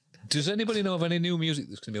 Does anybody know of any new music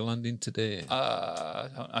that's going to be landing today?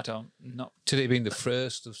 I don't. Not. Today being the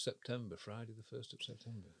 1st of September, Friday the 1st of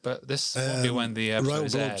September. But this won't be when the episode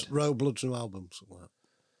is aired. Royal Blood's new album, something like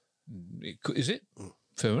that. Is it?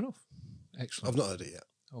 Fair enough. Excellent. I've not heard it yet.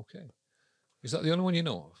 Okay. Is that the only one you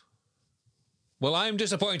know of? Well, I'm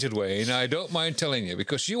disappointed, Wayne. I don't mind telling you,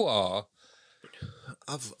 because you are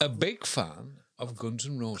a big fan of Guns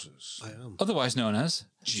N' Roses. I am. Otherwise known as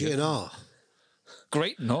GNR.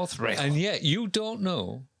 Great North Rail. And yet you don't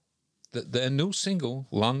know that their new single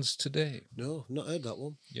lands today. No, not heard that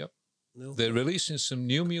one. Yep. No. They're releasing some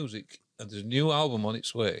new music, and there's a new album on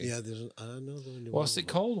its way. Yeah, I know the new What's one. it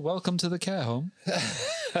called? Welcome to the Care Home.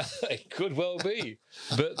 It could well be.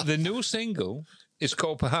 But the new single is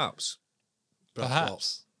called Perhaps.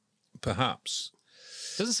 Perhaps. Perhaps.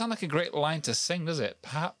 Doesn't sound like a great line to sing, does it?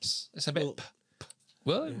 Perhaps. It's a bit... Well,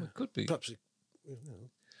 Well, it could be. Perhaps you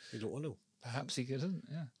don't want to. Perhaps he doesn't,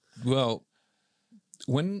 yeah. Well,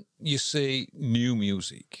 when you say new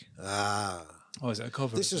music, Ah. Oh, is it a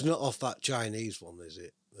cover? This is not off that Chinese one, is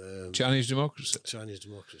it? Chinese Democracy. Chinese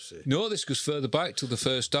Democracy. No, this goes further back to the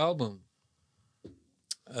first album.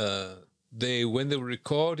 When they were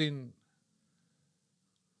recording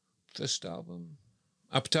first album,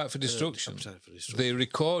 Appetite for Destruction, Appetite for Destruction. they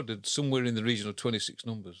recorded somewhere in the region of 26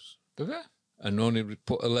 numbers Did they? and only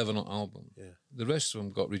put 11 on album. Yeah. The rest of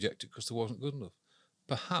them got rejected because they wasn't good enough.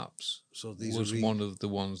 Perhaps So these was are one of the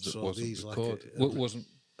ones that so wasn't these like recorded. a wasn't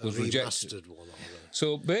a was rejected. remastered one. Or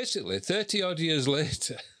So basically, 30 odd years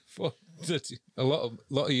later, a lot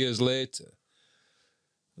of years later,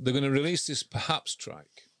 they're going to release this Perhaps track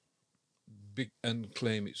and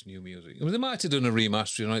claim it's new music. I mean, they might have done a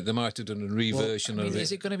remastering, right? They might have done a reversion I mean, of it.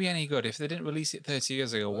 is it going to be any good? If they didn't release it 30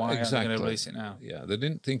 years ago, why are they going to release it now? Yeah, they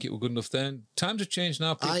didn't think it was good enough then. Times have changed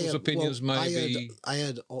now. People's opinions might be... I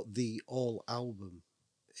heard the all album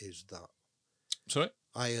is that. Sorry?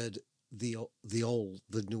 I heard the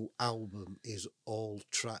new album is all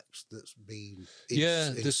tracks that's been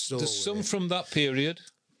There's some from that period,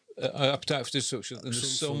 Appetite for Destruction, and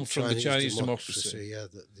there's some from the Chinese Democracy. Yeah,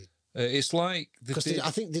 that they, it's like... because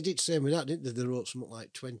I think they did say with that, didn't they? They wrote something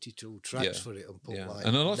like 22 tracks for it and put like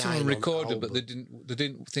and a lot of 9 them on recorded, the but they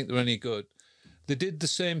didn't think they were any good. They did the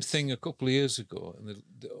same thing a couple of years ago, and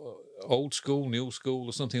the old school, new school,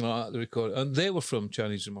 or something like that. They recorded, and they were from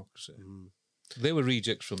Chinese Democracy. They were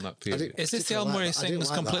rejects from that period. Is this the album where he sings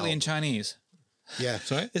completely in Chinese? Yeah,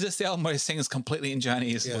 Sorry? Is this the album where he sings completely in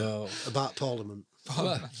Chinese? yeah, Well- about Parliament.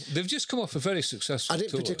 Well, they've just come off a very successful I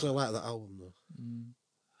didn't tour. particularly like that album though.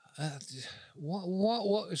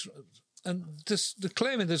 What is... And they're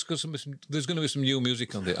claiming there's going to be some new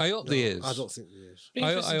music on there. I hope there is. I don't think there is. Be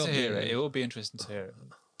interesting hope to hear they- it. It will be interesting to hear it.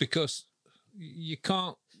 Because you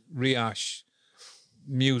can't rehash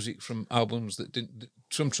music from albums that didn't...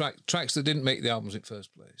 From tracks that didn't make the albums in the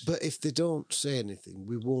first place. But if they don't say anything,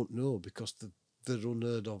 we won't know because they're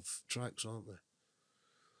unheard of tracks, aren't they?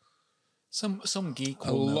 Some geek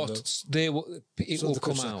A will know, lot... though. It So will they could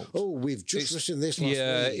come say, out. oh, we've just listened to this last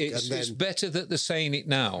week. It's and then, better that they're saying it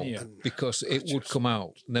now Yeah. because it would come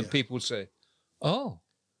out. And then people would say, oh,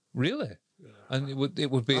 really? And it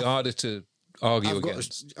would be harder to argue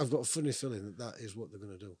against. I've got a funny feeling that is what they're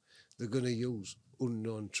going to do. They're going to use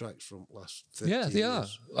unknown tracks from last 30 Yeah, they are.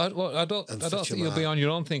 years. I don't And think fetch 'em you'll be out. on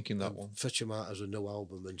your own thinking that one. Fetch them out as a new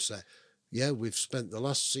album and say, yeah, we've spent the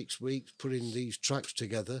last 6 weeks putting these tracks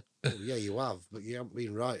together. Well, yeah, you have, but you haven't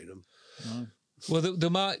been writing them. Well, they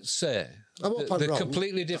might say I hope that I'm they're wrong.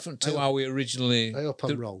 completely different to how we originally I hope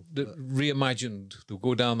I'm wrong, reimagined. They'll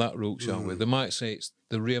go down that route, shall we? They might say it's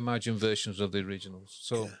the reimagined versions of the originals.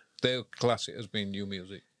 So they'll class it as being new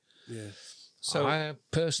music. Yeah. So I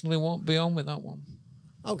personally won't be on with that one.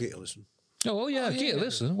 I'll get a listen. Oh,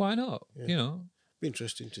 listen, why not? You know. Be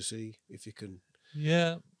interesting to see if you can,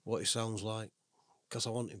 Yeah. what it sounds like, because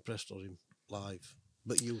I wasn't impressed on him live.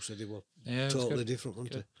 But you said they were Yeah, it was totally good. different,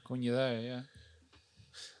 weren't Good. When you're there, yeah.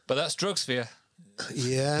 But that's drugs for you. they?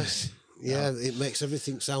 Yeah. Yeah, it makes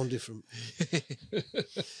everything sound different.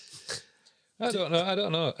 I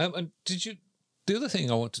don't know. And did you... The other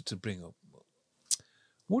thing I wanted to bring up,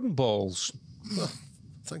 wooden balls.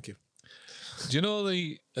 Thank you. Do you know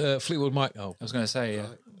the Fleetwood Mac album? I was going to say, yeah.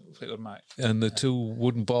 Fleetwood Mac. And the two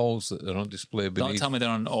wooden balls that are on display Don't beneath, tell me they're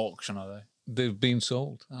on auction, are they? they've been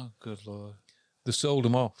sold. Oh, good Lord. They sold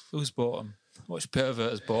them off. Who's bought them? Which pervert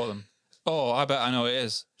has bought them? Oh, I bet I know it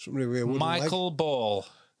is. Somebody with a wooden leg. Michael Ball.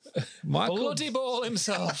 Michael Bloody Ball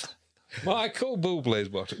himself. Michael Bublé's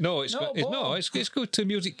bought it. No, it's good to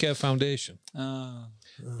Music Care Foundation. Oh.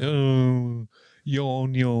 Oh,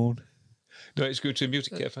 yawn. No, it's good to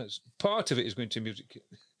Music Care Foundation. Part of it is going to Music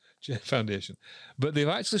Care Foundation. But they've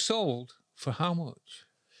actually sold for how much?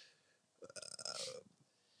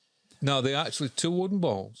 No, they're actually two wooden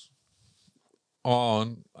balls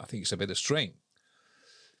on, I think it's a bit of string.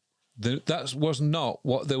 That was not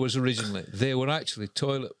what there was originally. They were actually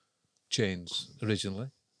toilet chains originally.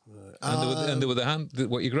 And they were the hand,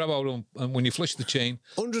 what you grab out of, and when you flush the chain,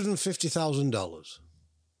 $150,000.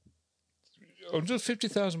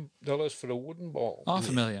 $150,000 for a wooden ball.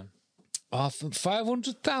 $500,000.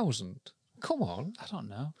 500,000. Come on, I don't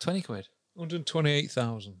know. 20 quid.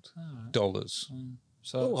 $128,000.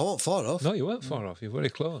 So Oh, I wasn't far off. No, you weren't far off. You're very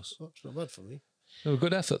close. That's not bad for me. No,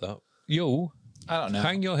 good effort that. You I don't know.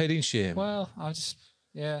 hang your head in shame. Well, I just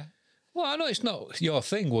yeah. Well, I know it's not your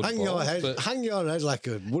thing, wooden Hang balls, but hang your head like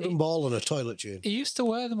a wooden ball on a toilet chain. He used to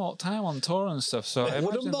wear them all the time on tour and stuff. So I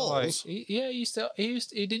Wooden imagine, balls? Like,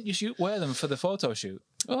 he didn't just wear them for the photo shoot.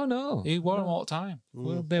 oh no, He wore them all the time.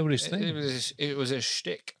 well, they were his thing. It was a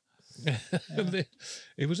shtick.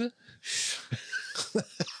 It was a.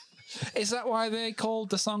 Is that why they called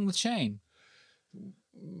the song "The Chain"?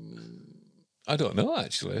 I don't know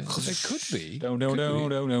actually. It could be. No.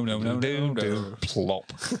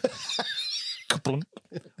 Plop.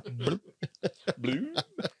 Blue.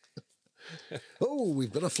 Oh,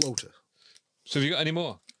 we've got a floater. So have you got any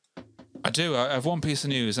more? I do. I have one piece of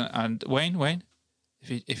news, and Wayne,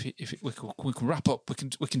 if we can wrap up,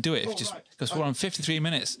 we can do it. Because we're on 53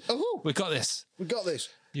 minutes. Oh, We got this. we got this.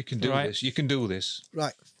 You can do Right. this. You can do this.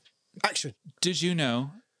 Right. Action. Did you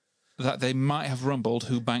know that they might have rumbled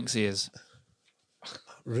who Banksy is?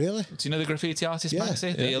 Really? Do you know the graffiti artist Yeah,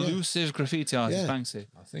 Banksy? The yeah. elusive graffiti artist Yeah. Banksy.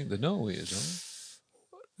 I think they know who he is.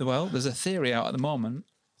 Well, there's a theory out at the moment,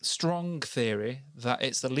 strong theory, that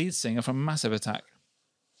it's the lead singer from Massive Attack.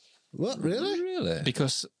 What? Don't they? Really? Really?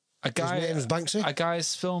 Because a guy, name's Banksy? a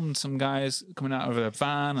guy's filmed some guys coming out of a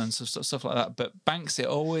van and stuff like that. But Banksy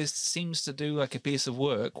always seems to do like a piece of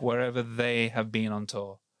work wherever they have been on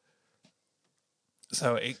tour.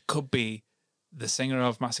 So it could be the singer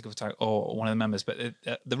of Massive Attack or one of the members. But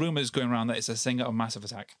the rumor is going around that it's a singer of Massive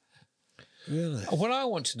Attack. Really? What I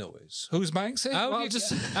want to know is Who's Banksy? how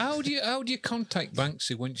Well, do you contact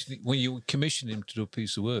Banksy when you commission him to do a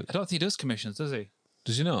piece of work? I don't think he does commissions, does he?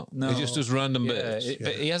 Does he not? No. He just does random Yeah, bits.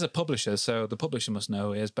 but he has a publisher, so the publisher must know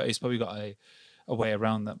who he is, but he's probably got a way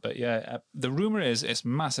around that. But yeah, the rumor is it's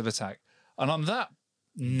Massive Attack. And on that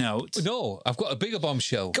note, No, I've got a bigger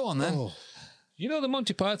bombshell. go on then. Oh, You know the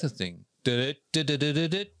Monty Python thing? Do you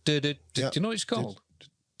know what it's called?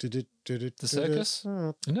 The circus?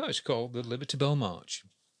 No, it's called the Liberty Bell March.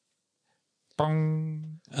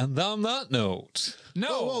 Bong. And on that note,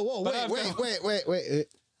 No. Whoa, but I've got- wait.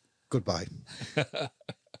 Goodbye.